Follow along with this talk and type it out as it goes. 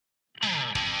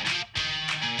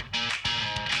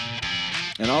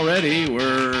And already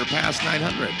we're past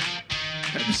 900.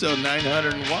 Episode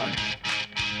 901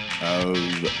 of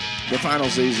the final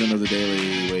season of the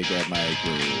Daily Wake Up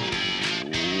Micro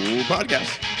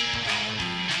podcast.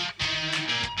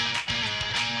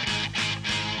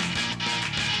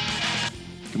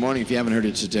 Good morning. If you haven't heard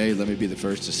it today, let me be the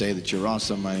first to say that you're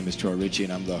awesome. My name is Troy Ritchie,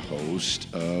 and I'm the host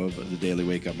of the Daily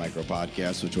Wake Up Micro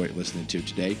podcast, which you're listening to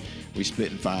today. We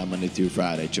spit and file Monday through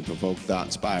Friday to provoke thought,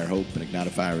 inspire hope, and ignite a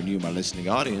fire in you, my listening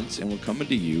audience. And we're coming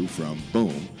to you from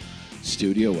Boom,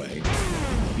 Studio A, in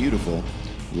the beautiful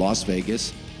Las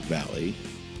Vegas Valley.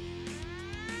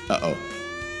 Oh,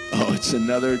 it's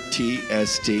another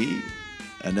TST,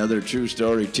 another True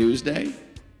Story Tuesday.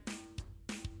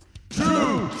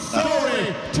 True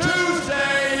Story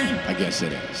Tuesday! I guess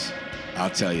it is. I'll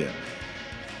tell you.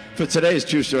 For today's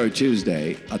True Story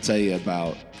Tuesday, I'll tell you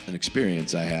about an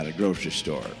experience I had at a grocery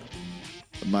store.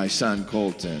 My son,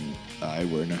 Colt, and I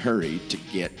were in a hurry to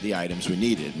get the items we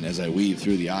needed. And as I weaved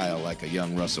through the aisle like a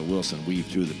young Russell Wilson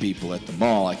weaved through the people at the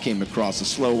mall, I came across a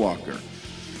slow walker.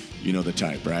 You know the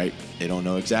type, right? They don't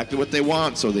know exactly what they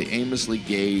want, so they aimlessly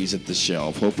gaze at the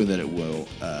shelf, hoping that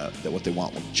that what they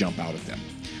want will jump out at them.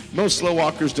 Most slow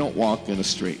walkers don't walk in a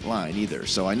straight line either,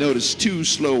 so I noticed two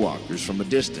slow walkers from a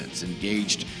distance and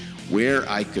gauged where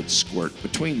I could squirt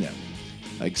between them.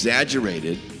 I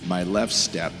exaggerated my left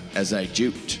step as I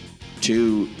juked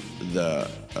to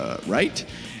the right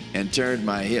and turned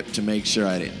my hip to make sure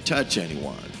I didn't touch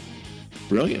anyone.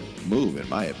 Brilliant move, in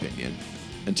my opinion,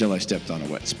 until I stepped on a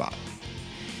wet spot.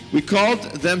 We called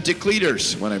them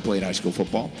decleters when I played high school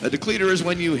football. A decleter is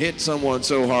when you hit someone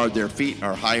so hard their feet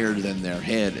are higher than their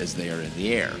head as they are in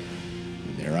the air.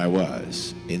 And there I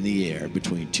was, in the air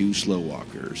between two slow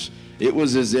walkers. It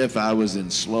was as if I was in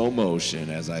slow motion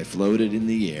as I floated in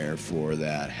the air for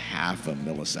that half a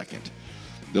millisecond.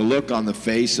 The look on the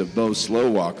face of both slow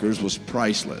walkers was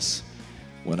priceless.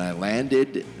 When I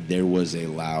landed, there was a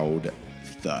loud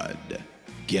thud.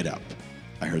 "Get up,"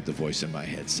 I heard the voice in my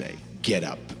head say. "Get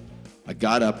up." I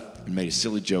got up and made a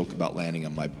silly joke about landing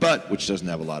on my butt, which doesn't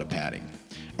have a lot of padding.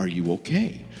 "Are you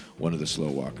okay?" one of the slow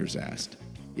walkers asked.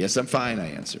 "Yes, I'm fine,"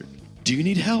 I answered. "Do you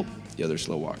need help?" the other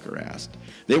slow walker asked.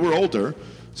 They were older,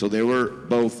 so they were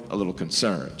both a little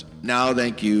concerned. "No,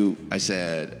 thank you," I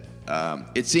said.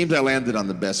 It seems I landed on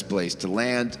the best place to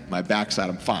land. My backside,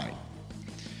 I'm fine."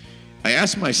 I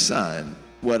asked my son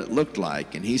what it looked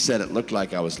like, and he said it looked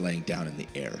like I was laying down in the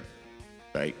air.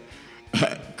 Right?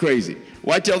 Crazy.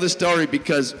 Why tell this story?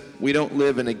 Because we don't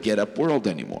live in a get-up world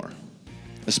anymore,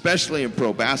 especially in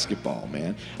pro basketball,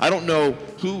 man. I don't know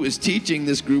who is teaching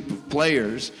this group of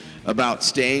players about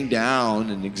staying down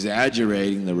and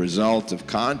exaggerating the result of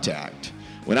contact.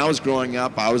 When I was growing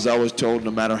up, I was always told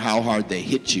no matter how hard they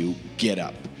hit you, get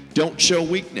up. Don't show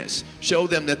weakness. Show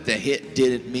them that the hit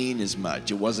didn't mean as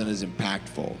much. It wasn't as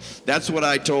impactful. That's what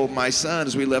I told my son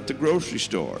as we left the grocery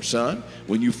store. "Son,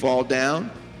 when you fall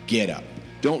down, get up.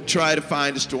 Don't try to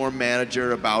find a store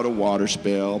manager about a water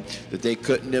spill that they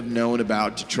couldn't have known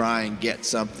about to try and get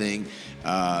something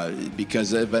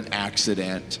because of an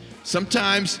accident.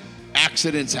 Sometimes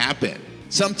accidents happen.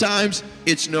 Sometimes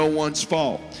it's no one's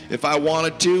fault. If I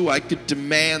wanted to, I could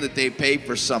demand that they pay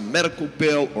for some medical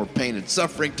bill or pain and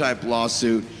suffering type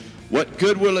lawsuit. What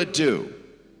good will it do?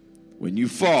 When you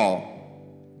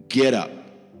fall, get up."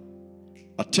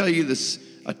 I'll tell you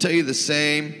the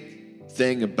same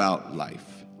thing about life.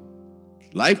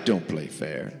 Life don't play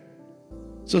fair,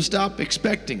 so stop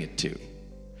expecting it to.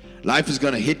 Life is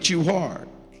going to hit you hard.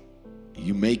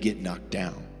 You may get knocked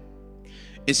down.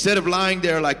 Instead of lying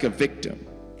there like a victim,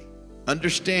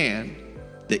 understand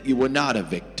that you were not a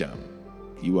victim.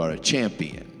 You are a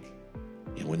champion.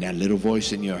 And when that little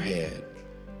voice in your head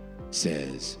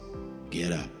says,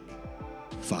 "Get up,"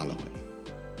 follow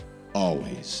it.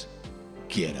 Always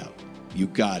get up. You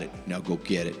got it. Now go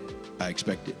get it. I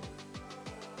expect it.